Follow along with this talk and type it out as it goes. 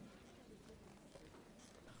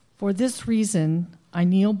For this reason, I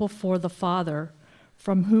kneel before the Father,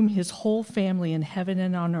 from whom his whole family in heaven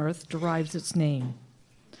and on earth derives its name.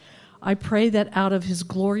 I pray that out of his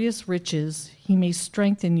glorious riches he may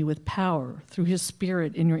strengthen you with power through his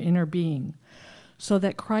Spirit in your inner being, so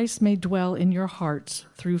that Christ may dwell in your hearts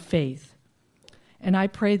through faith. And I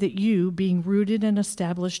pray that you, being rooted and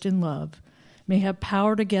established in love, may have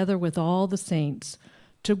power together with all the saints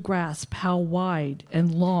to grasp how wide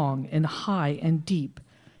and long and high and deep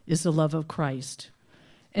is the love of Christ,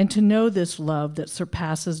 and to know this love that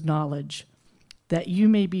surpasses knowledge, that you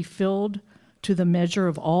may be filled to the measure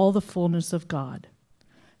of all the fullness of God.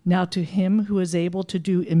 Now to him who is able to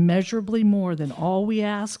do immeasurably more than all we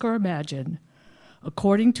ask or imagine,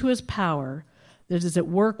 according to his power that is at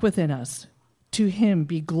work within us, to him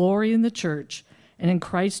be glory in the church and in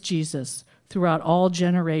Christ Jesus throughout all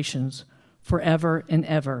generations, forever and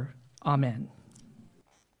ever. Amen.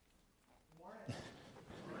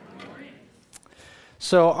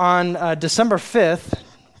 So on December 5th,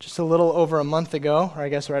 just a little over a month ago, or I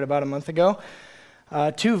guess right about a month ago,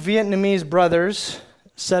 two Vietnamese brothers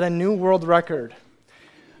set a new world record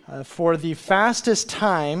for the fastest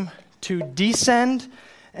time to descend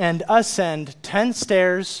and ascend 10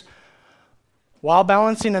 stairs while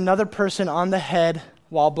balancing another person on the head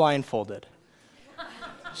while blindfolded.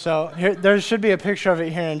 So there should be a picture of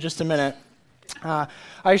it here in just a minute.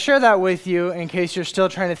 I share that with you in case you're still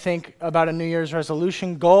trying to think about a New Year's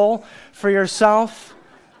resolution goal for yourself.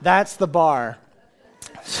 That's the bar.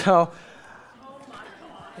 So,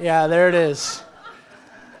 yeah, there it is.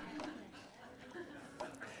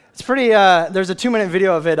 It's pretty, there's a 2-minute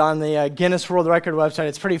video of it on the Guinness World Record website.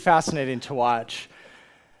 It's pretty fascinating to watch.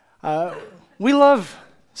 We love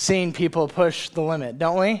seeing people push the limit,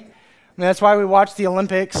 don't we? I mean, that's why we watch the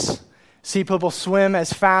Olympics. See people swim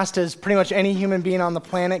as fast as pretty much any human being on the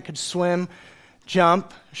planet could swim,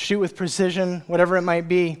 jump, shoot with precision, whatever it might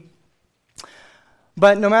be.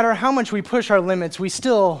 But no matter how much we push our limits, we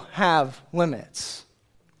still have limits.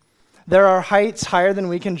 There are heights higher than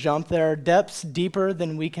we can jump. There are depths deeper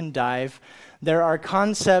than we can dive. There are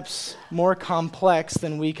concepts more complex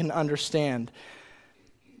than we can understand.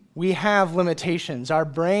 We have limitations. Our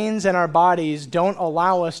brains and our bodies don't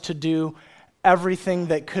allow us to do everything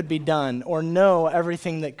that could be done or know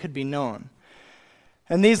everything that could be known.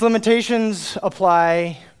 And these limitations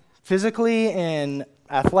apply physically in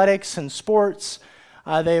athletics and sports.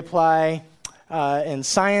 They apply in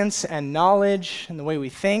science and knowledge and the way we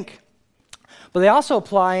think. But they also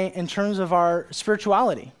apply in terms of our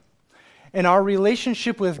spirituality. In our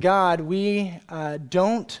relationship with God, we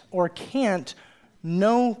don't or can't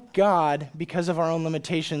know God because of our own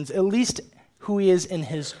limitations, at least who he is in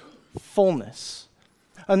his fullness.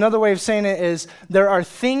 Another way of saying it is there are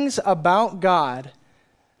things about God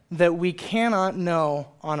that we cannot know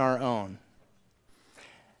on our own.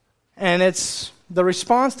 And it's the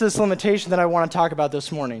response to this limitation that I want to talk about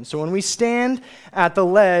this morning. So when we stand at the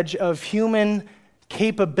ledge of human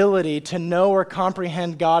capability to know or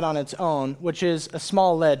comprehend God on its own, which is a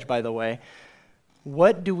small ledge, by the way,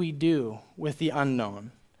 what do we do with the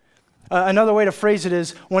unknown? Another way to phrase it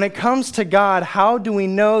is, when it comes to God, how do we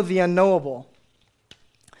know the unknowable?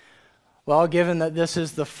 Well, given that this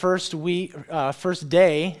is the first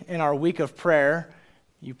day in our week of prayer,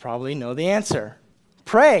 you probably know the answer.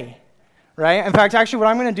 Pray, right? In fact, actually, what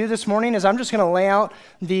I'm going to do this morning is I'm just going to lay out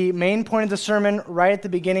the main point of the sermon right at the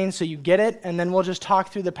beginning so you get it, and then we'll just talk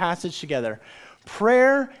through the passage together.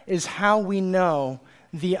 Prayer is how we know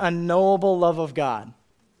the unknowable love of God.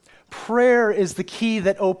 Prayer is the key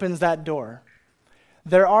that opens that door.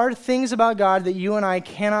 There are things about God that you and I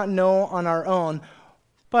cannot know on our own,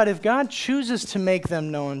 but if God chooses to make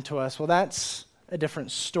them known to us, well, that's a different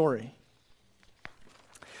story.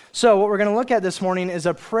 So what we're going to look at this morning is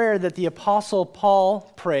a prayer that the Apostle Paul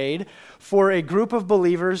prayed for a group of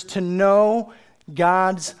believers to know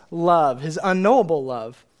God's love, his unknowable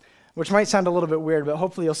love, which might sound a little bit weird, but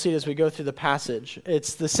hopefully you'll see it as we go through the passage.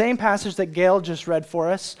 It's the same passage that Gail just read for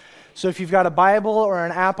us. So if you've got a Bible or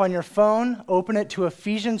an app on your phone, open it to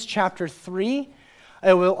Ephesians chapter 3.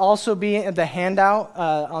 It will also be in the handout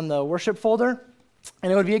on the worship folder. And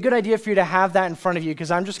it would be a good idea for you to have that in front of you because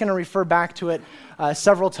I'm just going to refer back to it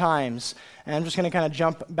several times. And I'm just going to kind of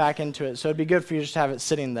jump back into it. So it'd be good for you just to have it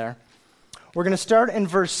sitting there. We're going to start in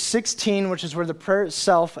verse 16, which is where the prayer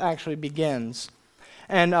itself actually begins.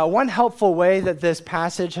 And one helpful way that this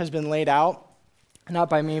passage has been laid out, not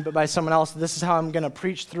by me, but by someone else, this is how I'm going to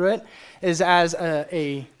preach through it, is as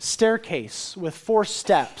a staircase with 4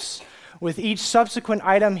 steps, with each subsequent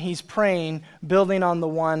item he's praying building on the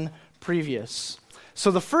one previous.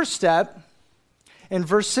 So the first step in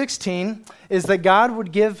verse 16 is that God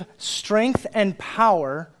would give strength and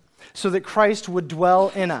power so that Christ would dwell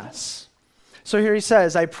in us. So here he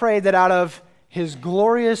says, I pray that out of his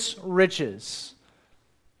glorious riches.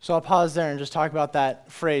 So I'll pause there and just talk about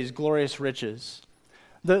that phrase, glorious riches.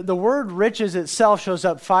 The word riches itself shows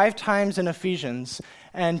up 5 times in Ephesians,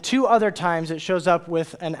 and 2 other times it shows up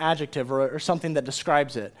with an adjective or something that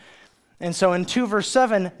describes it. And so in 2 verse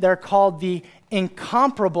 7, they're called the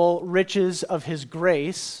incomparable riches of his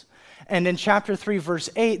grace. And in chapter 3 verse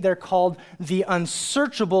 8, they're called the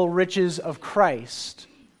unsearchable riches of Christ.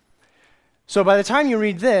 So by the time you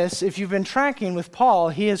read this, if you've been tracking with Paul,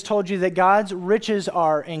 he has told you that God's riches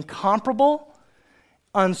are incomparable,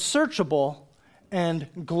 unsearchable, and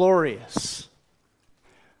glorious.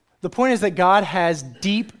 The point is that God has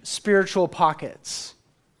deep spiritual pockets.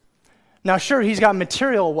 Now, sure, he's got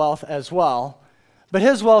material wealth as well, but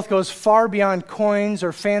his wealth goes far beyond coins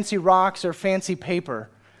or fancy rocks or fancy paper.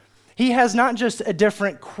 He has not just a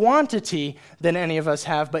different quantity than any of us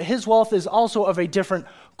have, but his wealth is also of a different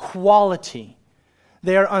quality.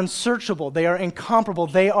 They are unsearchable. They are incomparable.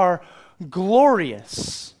 They are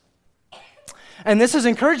glorious. And this is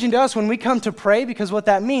encouraging to us when we come to pray, because what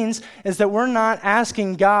that means is that we're not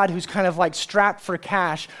asking God, who's kind of like strapped for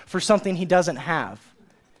cash, for something he doesn't have.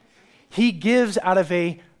 He gives out of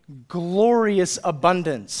a glorious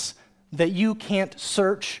abundance that you can't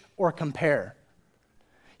search or compare.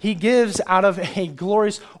 He gives out of a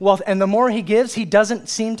glorious wealth, and the more he gives, he doesn't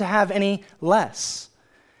seem to have any less.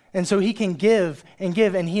 And so he can give, and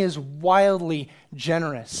he is wildly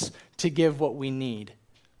generous to give what we need.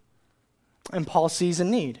 And Paul sees a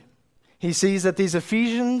need. He sees that these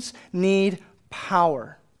Ephesians need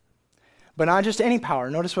power. But not just any power.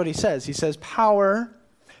 Notice what he says. He says, power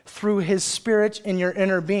through his Spirit in your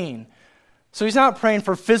inner being. So he's not praying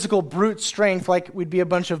for physical brute strength like we'd be a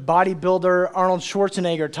bunch of bodybuilder Arnold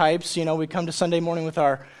Schwarzenegger types. You know, we come to Sunday morning with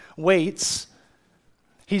our weights.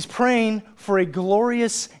 He's praying for a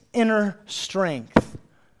glorious inner strength.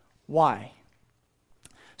 Why?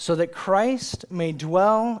 So that Christ may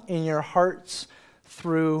dwell in your hearts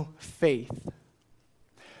through faith.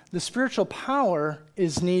 The spiritual power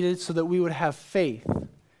is needed so that we would have faith,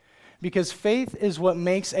 because faith is what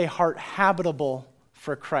makes a heart habitable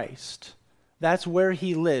for Christ. That's where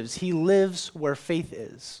he lives. He lives where faith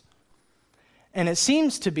is. And it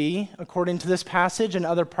seems to be, according to this passage and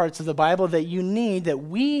other parts of the Bible, that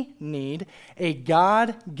we need a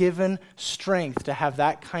God-given strength to have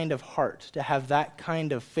that kind of heart, to have that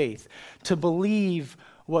kind of faith, to believe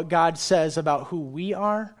what God says about who we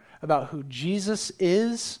are, about who Jesus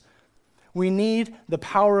is. We need the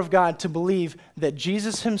power of God to believe that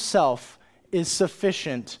Jesus himself is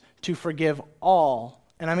sufficient to forgive all,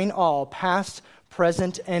 and I mean all, past,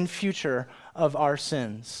 present, and future of our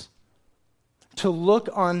sins. To look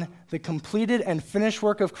on the completed and finished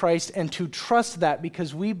work of Christ and to trust that,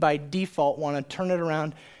 because we by default want to turn it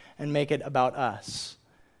around and make it about us.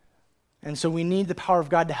 And so we need the power of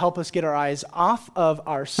God to help us get our eyes off of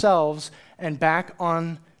ourselves and back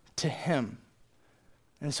on to him.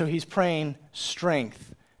 And so he's praying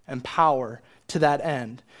strength and power to that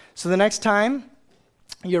end. So the next time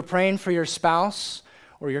you're praying for your spouse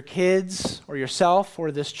or your kids or yourself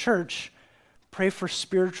or this church, pray for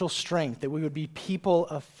spiritual strength, that we would be people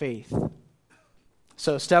of faith.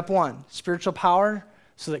 So step 1, spiritual power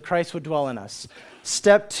so that Christ would dwell in us.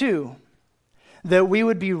 Step 2, that we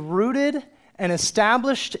would be rooted and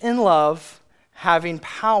established in love, having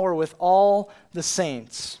power with all the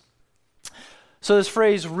saints. So this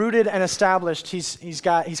phrase, rooted and established, he's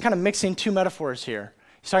kind of mixing 2 metaphors here.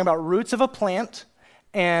 He's talking about roots of a plant,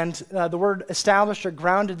 and the word established or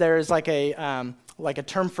grounded there is like a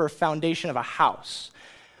term for a foundation of a house.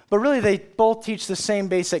 But really, they both teach the same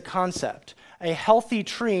basic concept. A healthy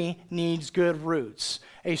tree needs good roots.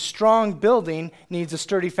 A strong building needs a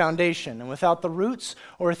sturdy foundation. And without the roots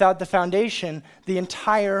or without the foundation, the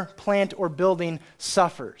entire plant or building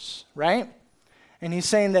suffers, right? And he's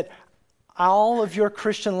saying that all of your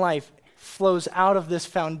Christian life flows out of this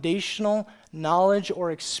foundational knowledge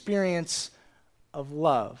or experience of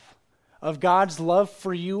love, of God's love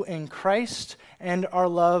for you in Christ and our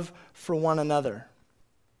love for one another.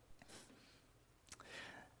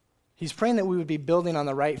 He's praying that we would be building on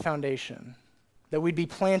the right foundation, that we'd be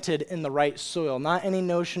planted in the right soil, not any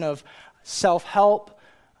notion of self-help,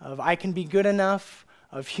 of I can be good enough,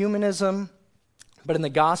 of humanism, but in the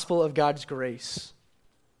gospel of God's grace.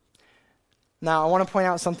 Now, I want to point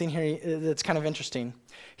out something here that's kind of interesting.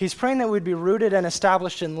 He's praying that we'd be rooted and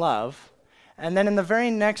established in love, and then in the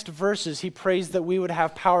very next verses, he prays that we would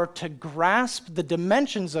have power to grasp the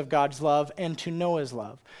dimensions of God's love and to know his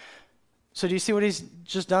love. So do you see what he's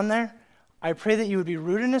just done there? I pray that you would be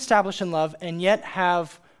rooted and established in love and yet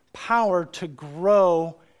have power to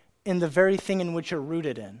grow in the very thing in which you're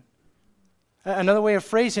rooted in. Another way of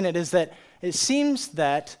phrasing it is that it seems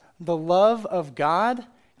that the love of God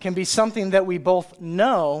can be something that we both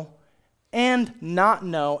know and not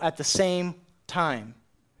know at the same time.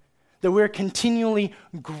 That we're continually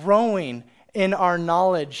growing in our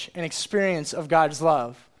knowledge and experience of God's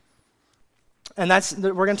love. And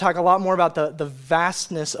we're going to talk a lot more about the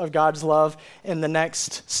vastness of God's love in the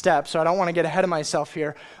next step, so I don't want to get ahead of myself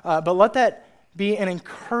here. But let that be an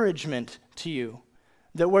encouragement to you,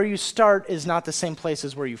 that where you start is not the same place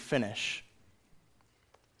as where you finish.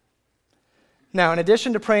 Now, in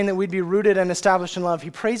addition to praying that we'd be rooted and established in love, he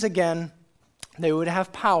prays again that we would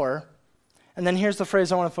have power. And then here's the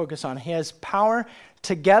phrase I want to focus on. He has power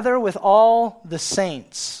together with all the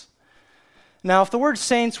saints. Now, if the word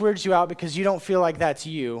saints weirds you out because you don't feel like that's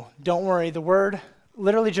you, don't worry. The word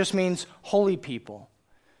literally just means holy people.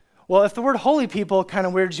 Well, if the word holy people kind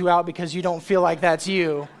of weirds you out because you don't feel like that's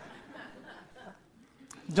you,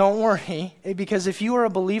 don't worry, because if you are a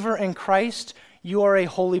believer in Christ, you are a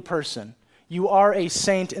holy person. You are a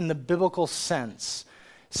saint in the biblical sense.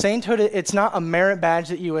 Sainthood, it's not a merit badge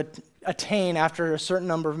that you attain after a certain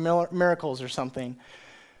number of miracles or something.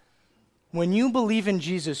 When you believe in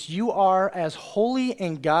Jesus, you are as holy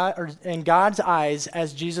in God's eyes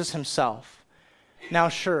as Jesus himself. Now,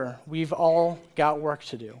 sure, we've all got work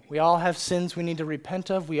to do. We all have sins we need to repent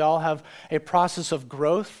of. We all have a process of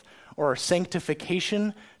growth or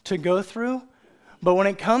sanctification to go through. But when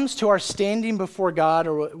it comes to our standing before God,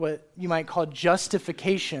 or what you might call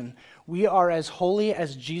justification, we are as holy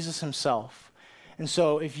as Jesus himself. And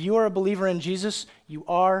so if you are a believer in Jesus, you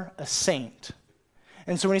are a saint.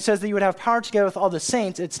 And so when he says that you would have power together with all the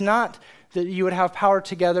saints, it's not that you would have power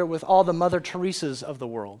together with all the Mother Teresas of the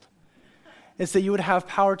world. It's that you would have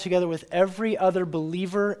power together with every other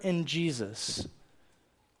believer in Jesus.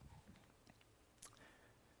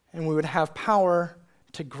 And we would have power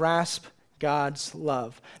to grasp God's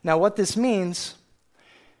love. Now, what this means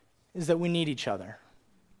is that we need each other.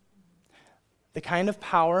 The kind of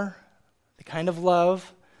power, the kind of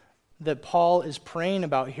love that Paul is praying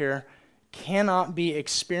about here cannot be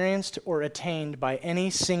experienced or attained by any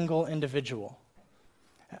single individual.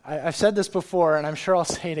 I've said this before, and I'm sure I'll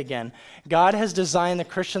say it again. God has designed the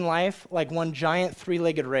Christian life like one giant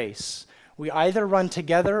three-legged race. We either run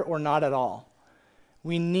together or not at all.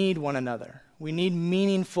 We need one another. We need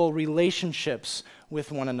meaningful relationships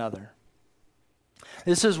with one another.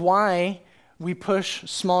 This is why we push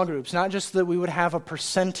small groups, not just that we would have a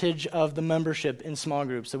percentage of the membership in small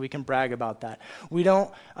groups, that we can brag about that.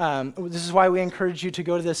 This is why we encourage you to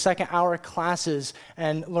go to the second hour classes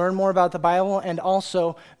and learn more about the Bible and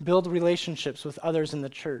also build relationships with others in the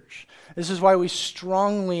church. This is why we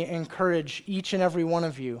strongly encourage each and every one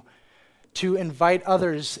of you to invite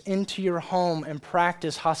others into your home and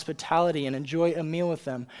practice hospitality and enjoy a meal with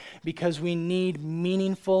them, because we need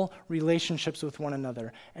meaningful relationships with one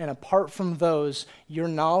another. And apart from those, your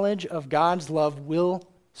knowledge of God's love will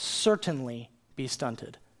certainly be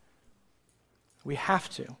stunted. We have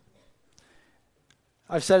to.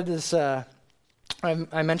 I've said this, I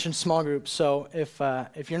mentioned small groups, so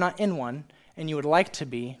if you're not in one, and you would like to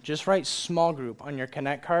be, just write small group on your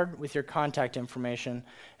Connect card with your contact information,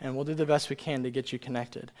 and we'll do the best we can to get you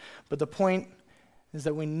connected. But the point is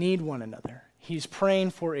that we need one another. He's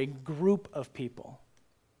praying for a group of people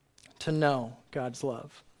to know God's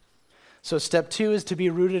love. So step 2 is to be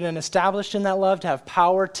rooted and established in that love, to have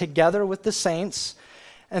power together with the saints.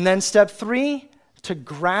 And then step 3, to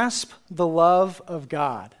grasp the love of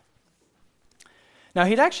God. Now,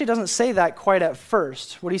 he actually doesn't say that quite at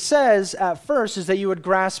first. What he says at first is that you would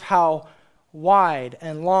grasp how wide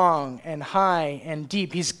and long and high and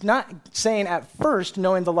deep. He's not saying at first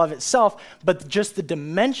knowing the love itself, but just the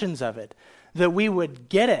dimensions of it, that we would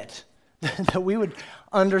get it, that we would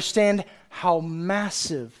understand how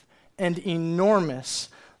massive and enormous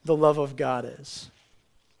the love of God is.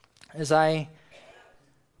 As I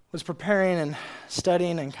was preparing and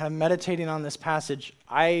studying and kind of meditating on this passage,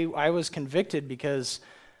 I was convicted because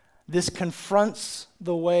this confronts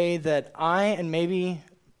the way that I and maybe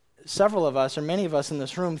several of us or many of us in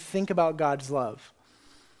this room think about God's love.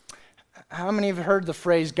 How many have heard the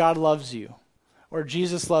phrase, God loves you, or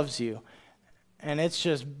Jesus loves you? And it's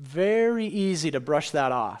just very easy to brush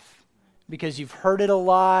that off because you've heard it a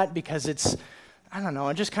lot, because it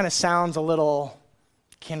just kind of sounds a little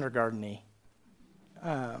kindergarten-y.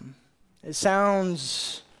 It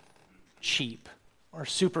sounds cheap or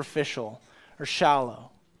superficial or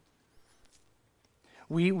shallow.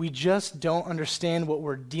 We just don't understand what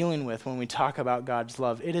we're dealing with when we talk about God's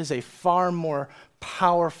love. It is a far more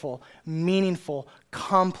powerful, meaningful,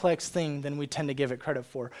 complex thing than we tend to give it credit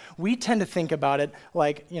for. We tend to think about it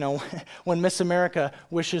like, when Miss America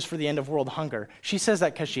wishes for the end of world hunger. She says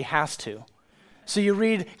that because she has to. So you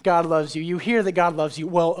read, God loves you. You hear that God loves you.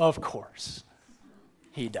 Well, of course,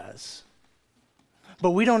 he does.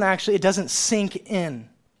 But it doesn't sink in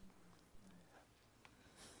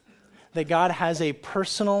that God has a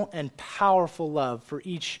personal and powerful love for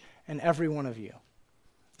each and every one of you.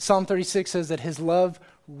 Psalm 36 says that his love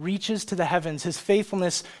reaches to the heavens, his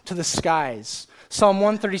faithfulness to the skies. Psalm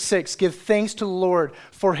 136, give thanks to the Lord,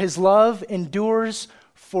 for his love endures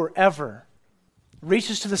forever.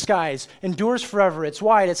 Reaches to the skies, endures forever. It's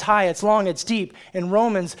wide, it's high, it's long, it's deep. In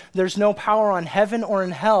Romans, there's no power on heaven or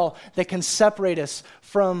in hell that can separate us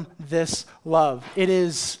from this love. It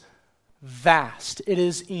is vast. It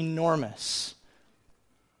is enormous.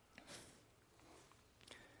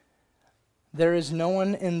 There is no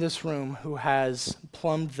one in this room who has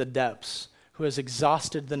plumbed the depths, who has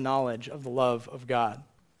exhausted the knowledge of the love of God.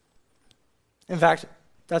 In fact,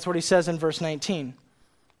 that's what he says in verse 19,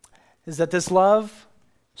 is that this love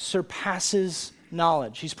surpasses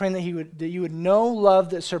knowledge. He's praying that you would know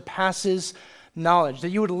love that surpasses knowledge, that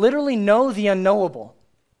you would literally know the unknowable.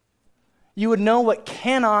 You would know what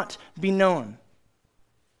cannot be known.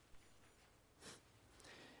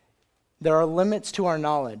 There are limits to our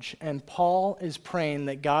knowledge, and Paul is praying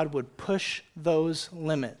that God would push those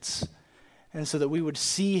limits, and so that we would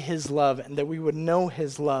see his love and that we would know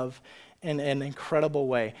his love in an incredible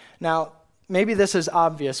way. Now, maybe this is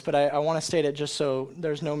obvious, but I want to state it just so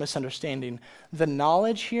there's no misunderstanding. The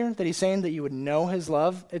knowledge here that he's saying that you would know his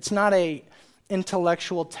love, it's not a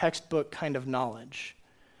intellectual textbook kind of knowledge.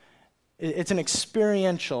 It's an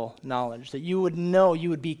experiential knowledge that you would know,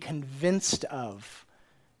 you would be convinced of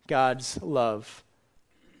God's love.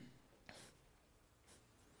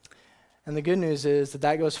 And the good news is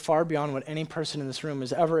that goes far beyond what any person in this room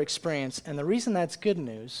has ever experienced. And the reason that's good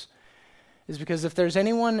news is because if there's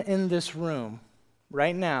anyone in this room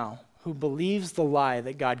right now who believes the lie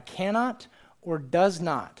that God cannot or does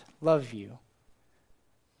not love you,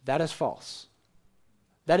 that is false.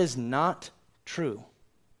 That is not true.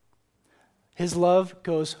 His love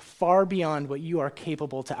goes far beyond what you are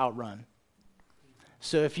capable to outrun.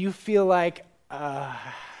 So if you feel like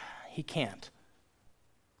he can't,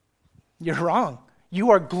 you're wrong.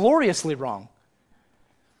 You are gloriously wrong.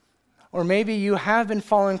 Or maybe you have been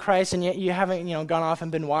following Christ and yet you haven't, gone off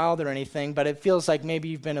and been wild or anything, but it feels like maybe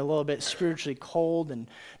you've been a little bit spiritually cold and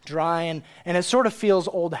dry, and it sort of feels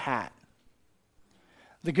old hat.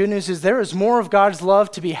 The good news is there is more of God's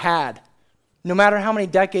love to be had, no matter how many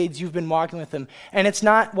decades you've been walking with him. And it's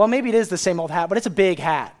not, well, maybe it is the same old hat, but it's a big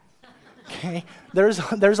hat. Okay? There's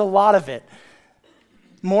a lot of it.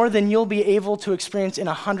 More than you'll be able to experience in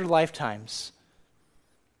 100 lifetimes.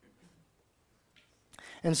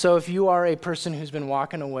 And so if you are a person who's been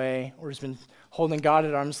walking away or has been holding God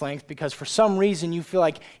at arm's length because for some reason you feel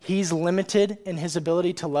like he's limited in his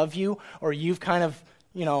ability to love you, or you've kind of,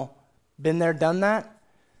 been there, done that,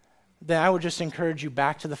 then I would just encourage you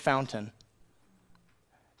back to the fountain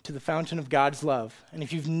of God's love. And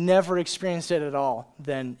if you've never experienced it at all,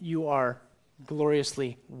 then you are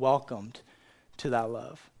gloriously welcomed to that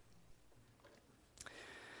love.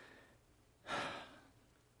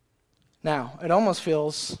 Now, it almost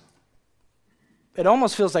feels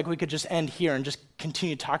like we could just end here and just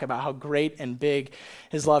continue to talk about how great and big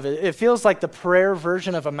his love is. It feels like the prayer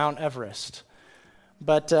version of a Mount Everest.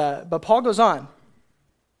 But Paul goes on.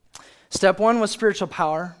 Step 1 was spiritual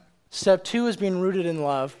power. Step 2 is being rooted in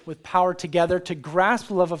love with power together to grasp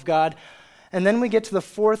the love of God. And then we get to the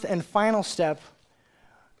fourth and final step,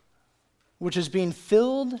 which is being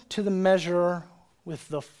filled to the measure with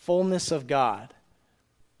the fullness of God.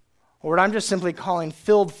 Or what I'm just simply calling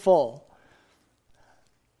filled full.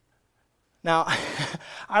 Now,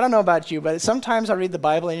 I don't know about you, but sometimes I read the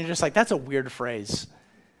Bible and you're just like, that's a weird phrase.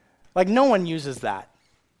 Like, no one uses that.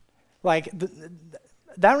 Like,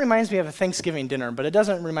 that reminds me of a Thanksgiving dinner, but it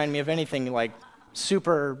doesn't remind me of anything like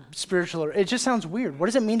super spiritual. It just sounds weird. What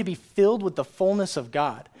does it mean to be filled with the fullness of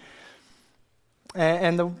God?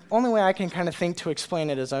 And the only way I can kind of think to explain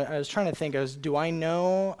it is I was trying to think, do I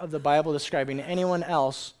know of the Bible describing anyone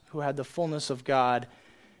else who had the fullness of God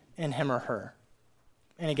in him or her?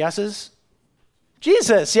 Any guesses?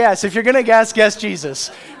 Jesus, yes. If you're going to guess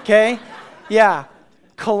Jesus. Okay? Yeah.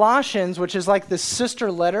 Colossians, which is like the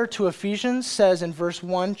sister letter to Ephesians, says in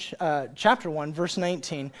chapter 1, verse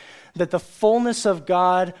 19, that the fullness of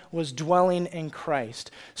God was dwelling in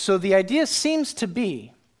Christ. So the idea seems to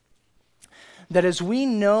be that as we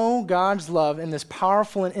know God's love in this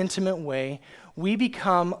powerful and intimate way, we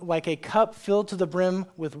become like a cup filled to the brim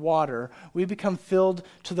with water. We become filled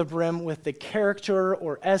to the brim with the character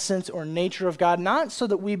or essence or nature of God, not so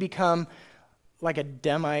that we become like a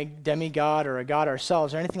demigod or a god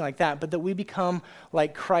ourselves or anything like that, but that we become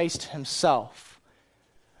like Christ himself.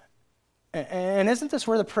 And isn't this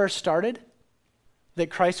where the prayer started? That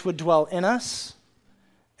Christ would dwell in us,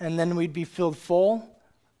 and then we'd be filled full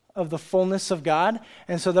of the fullness of God,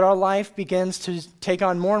 and so that our life begins to take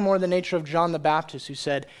on more and more the nature of John the Baptist, who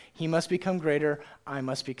said, he must become greater, I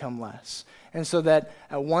must become less. And so that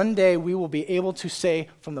one day we will be able to say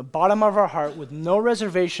from the bottom of our heart, with no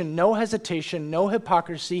reservation, no hesitation, no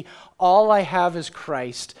hypocrisy, all I have is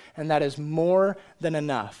Christ, and that is more than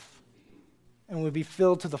enough. And we'll be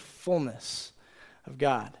filled to the fullness of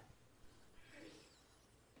God.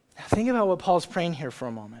 Now think about what Paul's praying here for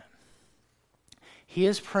a moment. He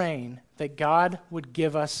is praying that God would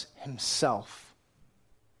give us himself.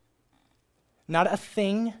 Not a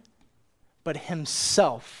thing, but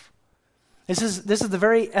himself. This is the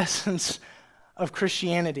very essence of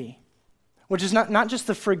Christianity, which is not just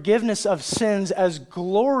the forgiveness of sins, as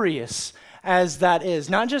glorious as that is,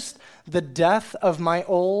 not just the death of my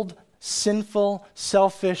old, sinful,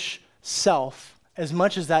 selfish self, as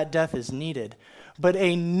much as that death is needed, but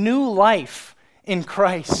a new life in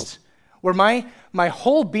Christ, where my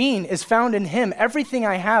whole being is found in him. Everything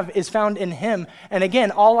I have is found in him. And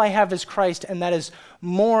again, all I have is Christ, and that is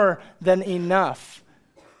more than enough.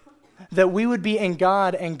 That we would be in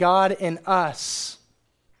God and God in us.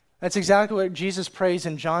 That's exactly what Jesus prays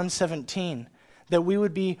in John 17, that we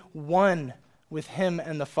would be one with him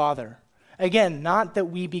and the Father. Again, not that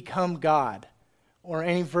we become God or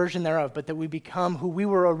any version thereof, but that we become who we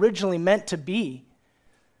were originally meant to be.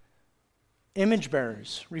 Image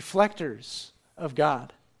bearers, reflectors of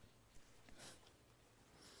God.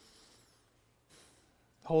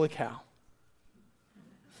 Holy cow.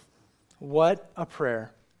 What a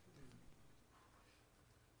prayer.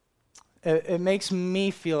 It makes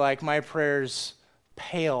me feel like my prayers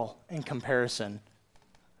pale in comparison.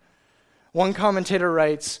 One commentator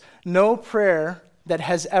writes, no prayer that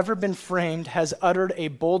has ever been framed has uttered a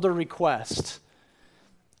bolder request.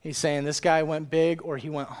 He's saying this guy went big or he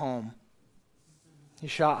went home. He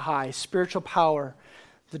shot high. Spiritual power,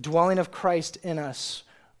 the dwelling of Christ in us,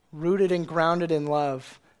 rooted and grounded in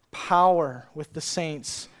love, power with the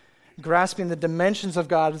saints, grasping the dimensions of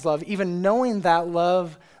God's love, even knowing that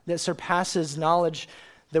love that surpasses knowledge,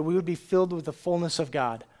 that we would be filled with the fullness of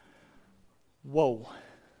God. Whoa.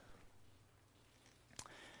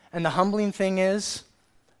 And the humbling thing is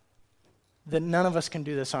that none of us can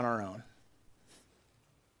do this on our own.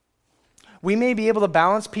 We may be able to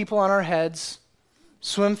balance people on our heads,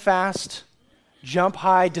 swim fast, jump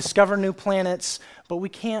high, discover new planets, but we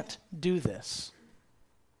can't do this.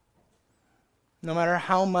 No matter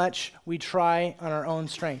how much we try on our own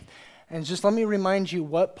strength. And just let me remind you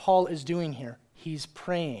what Paul is doing here. He's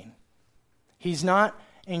praying. He's not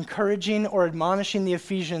encouraging or admonishing the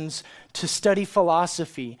Ephesians to study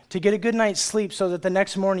philosophy, to get a good night's sleep so that the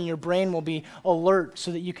next morning your brain will be alert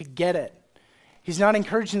so that you could get it. He's not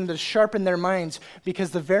encouraging them to sharpen their minds,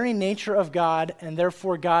 because the very nature of God, and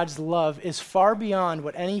therefore God's love, is far beyond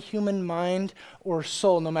what any human mind or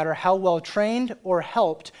soul, no matter how well trained or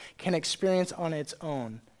helped, can experience on its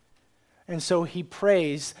own. And so he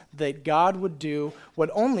prays that God would do what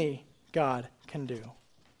only God can do.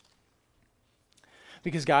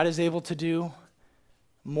 Because God is able to do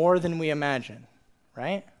more than we imagine,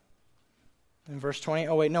 right? In verse 20,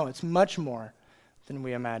 oh wait, no, it's much more than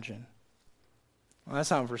we imagine. Well,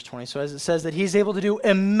 that's not in verse 20. So as it says that he's able to do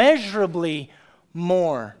immeasurably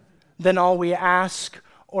more than all we ask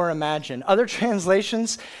or imagine. Other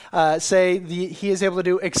translations say he is able to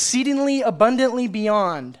do exceedingly abundantly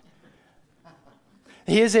beyond.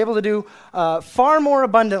 He is able to do far more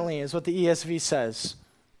abundantly, is what the ESV says.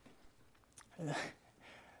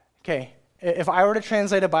 Okay, if I were to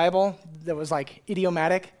translate a Bible that was like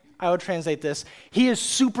idiomatic, I would translate this: he is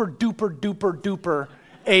super duper duper duper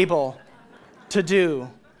able to do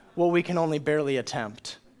what we can only barely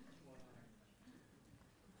attempt.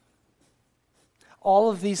 All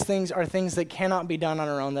of these things are things that cannot be done on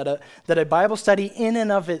our own, that a Bible study in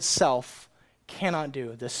and of itself cannot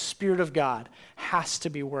do. The Spirit of God has to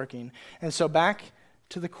be working. And so back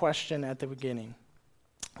to the question at the beginning.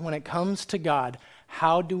 When it comes to God,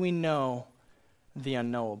 how do we know the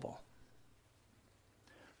unknowable?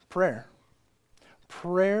 Prayer.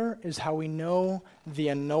 Prayer is how we know the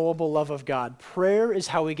unknowable love of God. Prayer is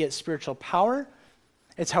how we get spiritual power,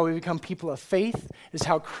 It's how we become people of faith. It's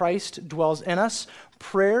how Christ dwells in us.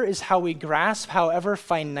 Prayer is how we grasp, however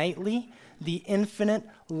finitely, the infinite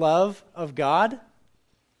love of God.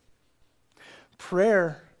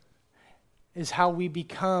 Prayer is how we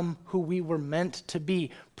become who we were meant to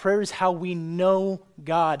be. Prayer is how we know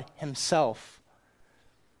God himself.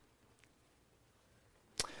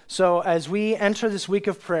 So as we enter this week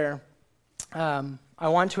of prayer, I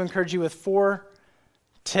want to encourage you with 4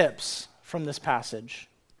 tips from this passage.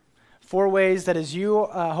 4 ways that as you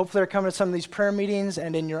hopefully are coming to some of these prayer meetings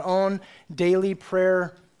and in your own daily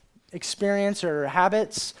prayer experience or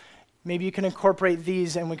habits, maybe you can incorporate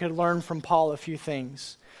these and we could learn from Paul a few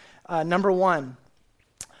things. Number 1,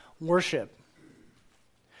 worship.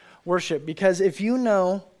 Worship, because if you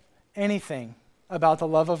know anything about the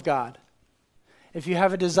love of God, if you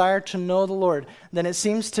have a desire to know the Lord, then it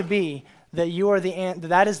seems to be that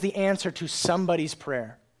that is the answer to somebody's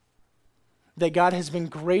prayer. That God has been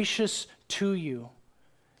gracious to you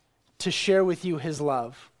to share with you his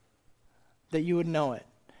love, that you would know it.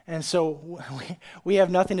 And so we have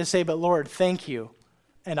nothing to say but, Lord, thank you,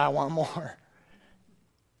 and I want more.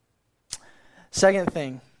 Second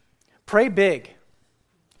thing, pray big.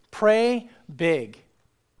 Pray big.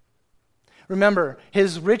 Remember,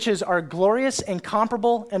 his riches are glorious,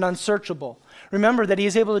 incomparable, and unsearchable. Remember that he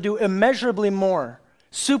is able to do immeasurably more,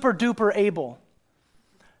 super duper able.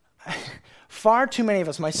 Far too many of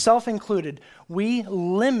us, myself included, we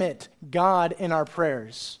limit God in our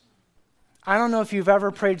prayers. I don't know if you've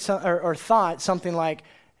ever prayed or thought something like,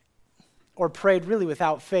 or prayed really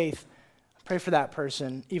without faith, pray for that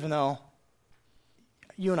person, even though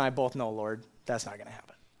you and I both know, Lord, that's not going to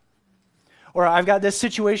happen. Or I've got this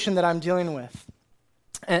situation that I'm dealing with,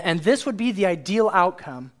 and this would be the ideal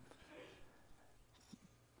outcome,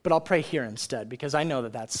 but I'll pray here instead because I know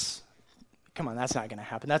that's not going to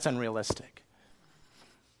happen. That's unrealistic.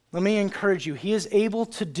 Let me encourage you. He is able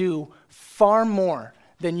to do far more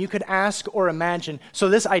than you could ask or imagine. So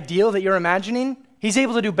this ideal that you're imagining, he's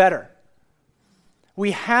able to do better.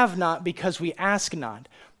 We have not because we ask not.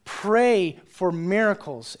 Pray for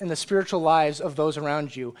miracles in the spiritual lives of those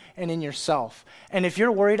around you and in yourself. And if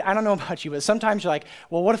you're worried, I don't know about you, but sometimes you're like,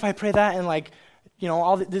 well, what if I pray that and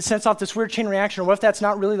all this sets off this weird chain reaction, or what if that's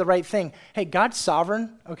not really the right thing? Hey, God's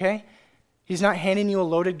sovereign, okay? He's not handing you a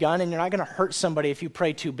loaded gun, and you're not going to hurt somebody if you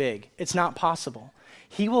pray too big. It's not possible.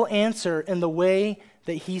 He will answer in the way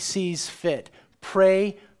that he sees fit.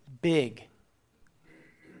 Pray big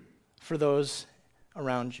for those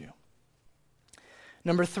around you.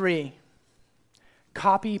 Number 3,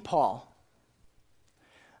 copy Paul.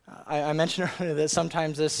 I mentioned earlier that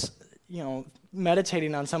sometimes this,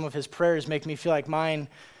 meditating on some of his prayers make me feel like mine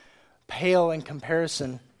pale in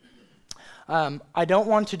comparison. I don't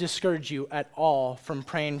want to discourage you at all from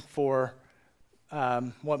praying for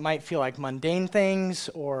what might feel like mundane things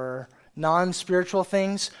or non-spiritual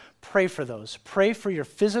things. Pray for those. Pray for your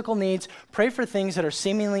physical needs. Pray for things that are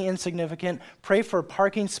seemingly insignificant. Pray for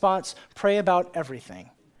parking spots. Pray about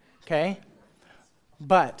everything, okay?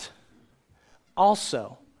 But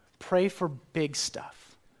also, pray for big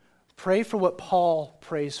stuff. Pray for what Paul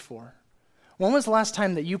prays for. When was the last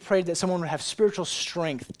time that you prayed that someone would have spiritual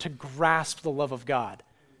strength to grasp the love of God?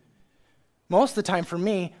 Most of the time for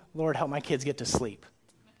me, Lord, help my kids get to sleep.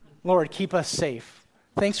 Lord, keep us safe.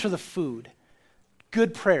 Thanks for the food.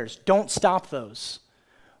 Good prayers. Don't stop those.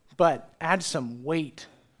 But add some weight.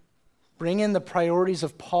 Bring in the priorities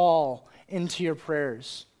of Paul into your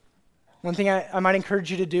prayers. One thing I might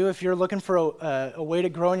encourage you to do if you're looking for a way to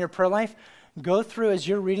grow in your prayer life, go through as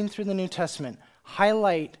you're reading through the New Testament,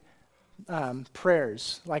 highlight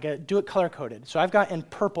prayers, do it color-coded. So I've got in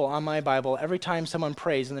purple on my Bible every time someone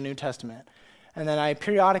prays in the New Testament. And then I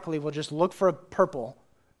periodically will just look for a purple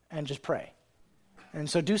and just pray. And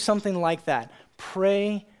so do something like that.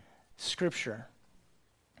 Pray Scripture.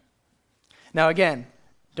 Now again,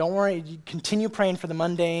 don't worry, continue praying for the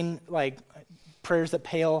mundane, prayers that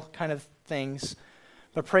pale kind of things,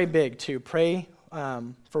 but pray big too. Pray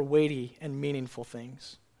for weighty and meaningful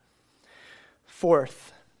things.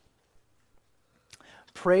 4th,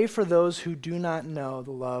 pray for those who do not know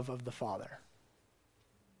the love of the Father.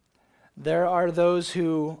 There are those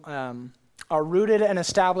who are rooted and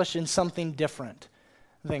established in something different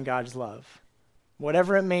than God's love.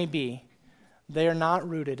 Whatever it may be, they are not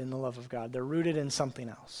rooted in the love of God. They're rooted in something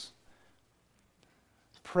else.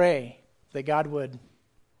 Pray that God would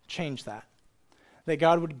change that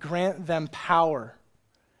God would grant them power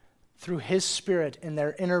through his Spirit in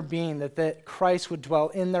their inner being, that Christ would dwell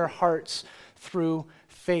in their hearts through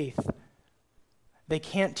faith, They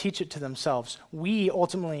can't teach it to themselves. We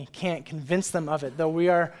ultimately can't convince them of it. Though we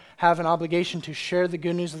have an obligation to share the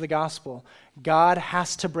good news of the gospel, God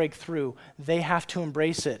has to break through. They have to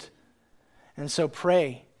embrace it. And so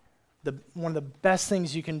pray. One of the best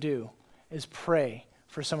things you can do is pray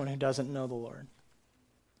for someone who doesn't know the Lord.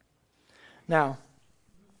 Now,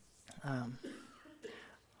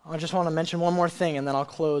 I just want to mention one more thing, and then I'll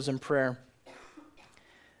close in prayer.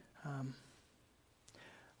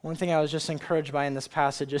 One thing I was just encouraged by in this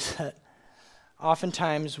passage is that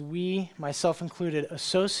oftentimes we, myself included,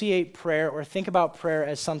 associate prayer or think about prayer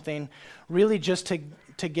as something really just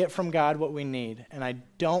to get from God what we need. And I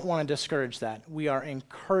don't want to discourage that. We are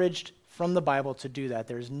encouraged from the Bible to do that.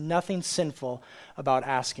 There's nothing sinful about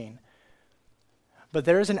asking. But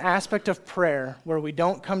there is an aspect of prayer where we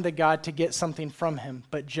don't come to God to get something from him,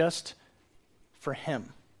 but just for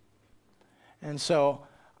him. And so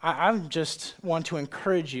I just want to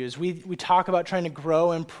encourage you as we talk about trying to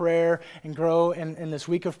grow in prayer and grow in this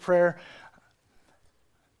week of prayer.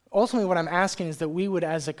 Ultimately, what I'm asking is that we would,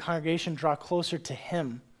 as a congregation, draw closer to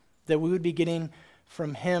him, that we would be getting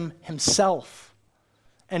from him himself.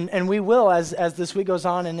 And we will, as this week goes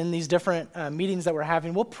on and in these different meetings that we're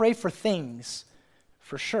having, we'll pray for things,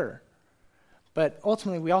 for sure. But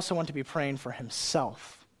ultimately, we also want to be praying for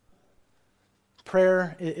himself.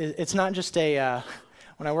 Prayer, it's not just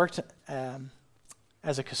when I worked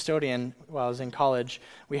as a custodian while I was in college,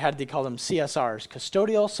 we call them CSRs,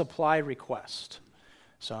 Custodial Supply Request.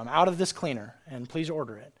 So I'm out of this cleaner, and please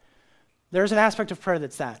order it. There's an aspect of prayer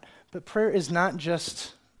that's that. But prayer is not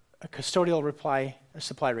just a custodial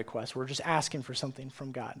supply request. We're just asking for something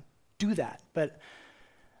from God. Do that. But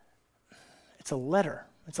it's a letter.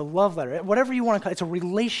 It's a love letter. Whatever you want to call it, it's a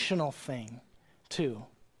relational thing, too.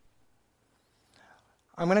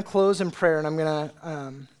 I'm going to close in prayer, and I'm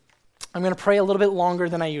going to pray a little bit longer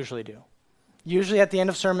than I usually do. Usually at the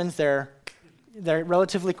end of sermons, they're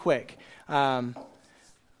relatively quick, but I'm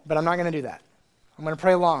not going to do that. I'm going to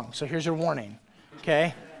pray long, so here's your warning,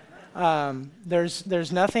 okay?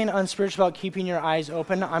 There's nothing unspiritual about keeping your eyes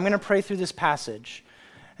open. I'm going to pray through this passage,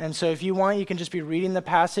 and so if you want, you can just be reading the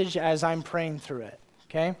passage as I'm praying through it,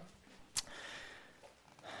 okay?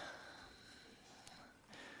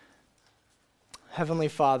 Heavenly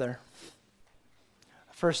Father,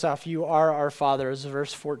 first off, you are our Father, as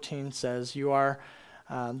verse 14 says. You are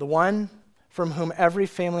the one from whom every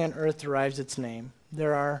family on earth derives its name.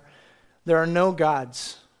 There are no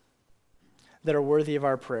gods that are worthy of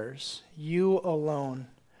our prayers. You alone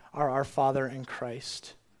are our Father in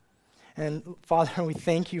Christ. And Father, we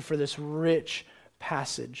thank you for this rich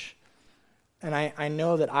passage. And I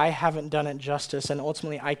know that I haven't done it justice, and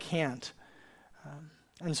ultimately I can't.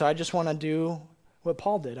 And so I just want to do what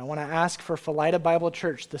Paul did. I want to ask for Philida Bible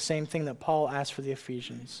Church the same thing that Paul asked for the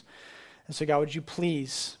Ephesians. And so God, would you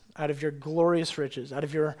please, out of your glorious riches, out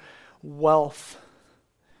of your wealth,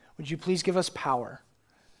 would you please give us power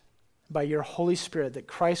by your Holy Spirit that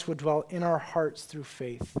Christ would dwell in our hearts through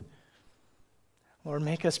faith. Lord,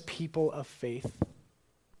 make us people of faith.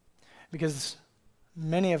 Because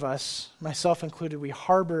many of us, myself included, we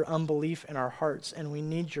harbor unbelief in our hearts, and we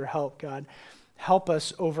need your help, God. Help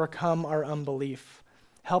us overcome our unbelief.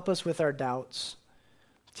 Help us with our doubts.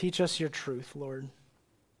 Teach us your truth, Lord.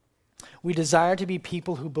 We desire to be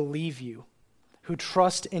people who believe you, who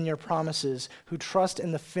trust in your promises, who trust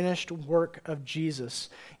in the finished work of Jesus.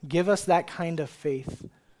 Give us that kind of faith.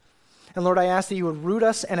 And Lord, I ask that you would root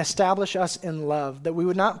us and establish us in love, that we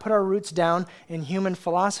would not put our roots down in human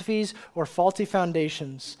philosophies or faulty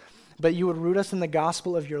foundations, but you would root us in the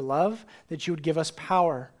gospel of your love, that you would give us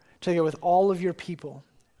power together with all of your people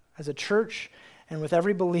as a church and with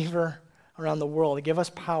every believer around the world, to give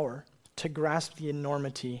us power to grasp the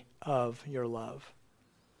enormity of your love.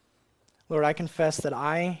 Lord, I confess that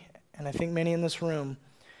I, and I think many in this room,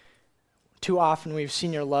 too often we've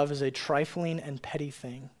seen your love as a trifling and petty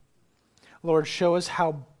thing. Lord, show us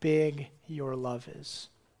how big your love is,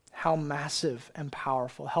 how massive and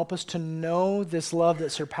powerful. Help us to know this love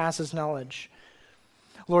that surpasses knowledge.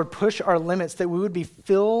 Lord, push our limits that we would be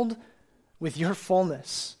filled with your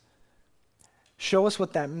fullness. Show us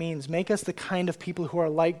what that means. Make us the kind of people who are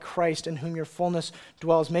like Christ in whom your fullness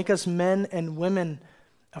dwells. Make us men and women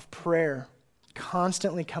of prayer,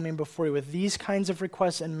 constantly coming before you with these kinds of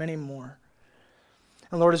requests and many more.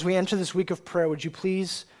 And Lord, as we enter this week of prayer, would you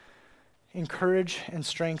please encourage and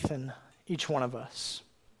strengthen each one of us.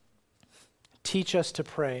 Teach us to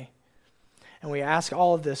pray. And we ask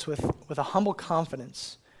all of this with a humble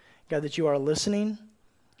confidence, God, that you are listening,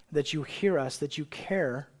 that you hear us, that you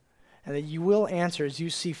care, and that you will answer as you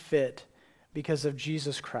see fit because of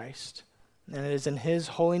Jesus Christ. And it is in his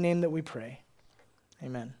holy name that we pray.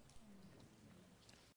 Amen.